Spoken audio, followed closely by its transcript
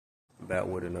back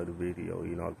with another video.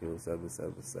 Enoch Hill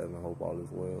 777. Hope all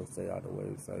is well. Stay out of the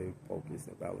way, safe, focus,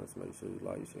 and balance. Make sure you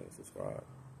like, share, and subscribe.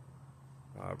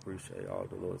 I appreciate all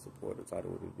the Lord's support. The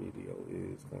title of the video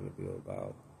is going to be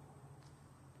about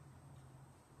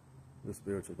the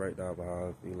spiritual breakdown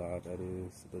behind Fila. That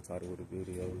is the title of the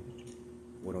video.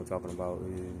 What I'm talking about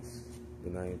is the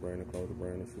name brand, the clothing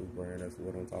brand, the shoe brand. That's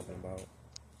what I'm talking about.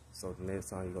 So the next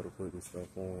time you go to put this stuff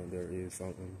on, there is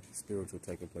something spiritual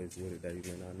taking place with it that you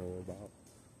may not know about,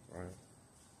 right?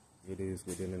 It is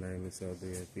within the name itself,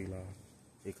 being Fila.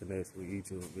 It connects with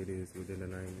Egypt. It is within the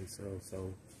name itself.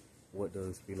 So what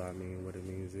does Fila mean? What it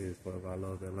means is forever I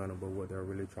love Atlanta, but what they're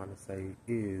really trying to say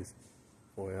is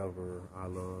forever I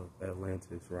love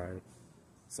Atlantis, right?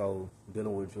 So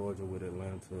dealing with Georgia, with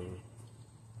Atlanta,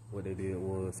 what they did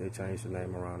was they changed the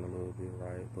name around a little bit,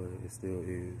 right? But it still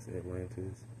is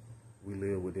Atlantis. We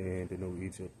live within the New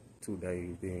Egypt today,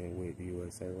 being with the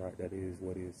USA, right? That is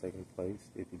what is taking place,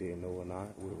 if you didn't know or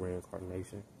not, with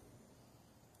reincarnation.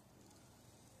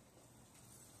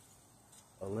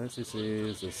 Atlantis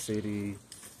is a city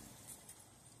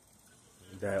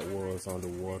that was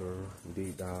underwater,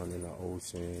 deep down in the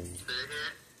ocean.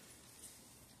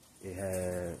 It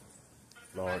had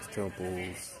large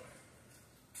temples.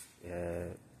 It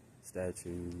had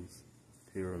statues,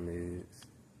 pyramids,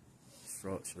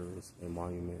 structures, and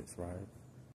monuments, right?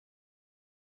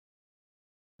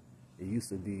 It used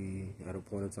to be at a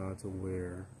point in time to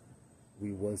where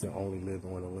we wasn't only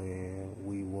living on the land,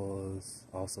 we was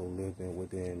also living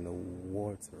within the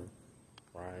water,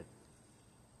 right?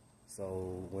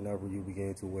 So whenever you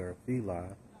begin to wear a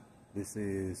Fila, this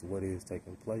is what is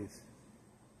taking place.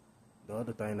 The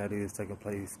other thing that is taking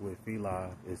place with Fila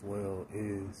as well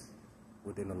is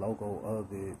within the logo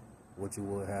of it, what you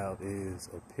will have is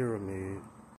a pyramid.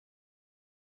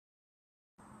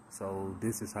 So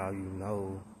this is how you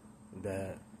know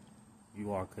that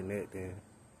you are connecting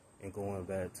and going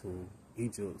back to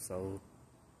Egypt. So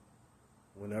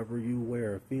whenever you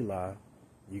wear a Fila,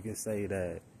 you can say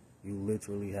that you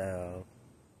literally have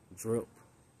drip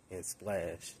and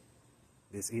splash.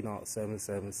 This Enoch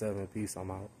 777 piece, I'm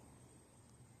out.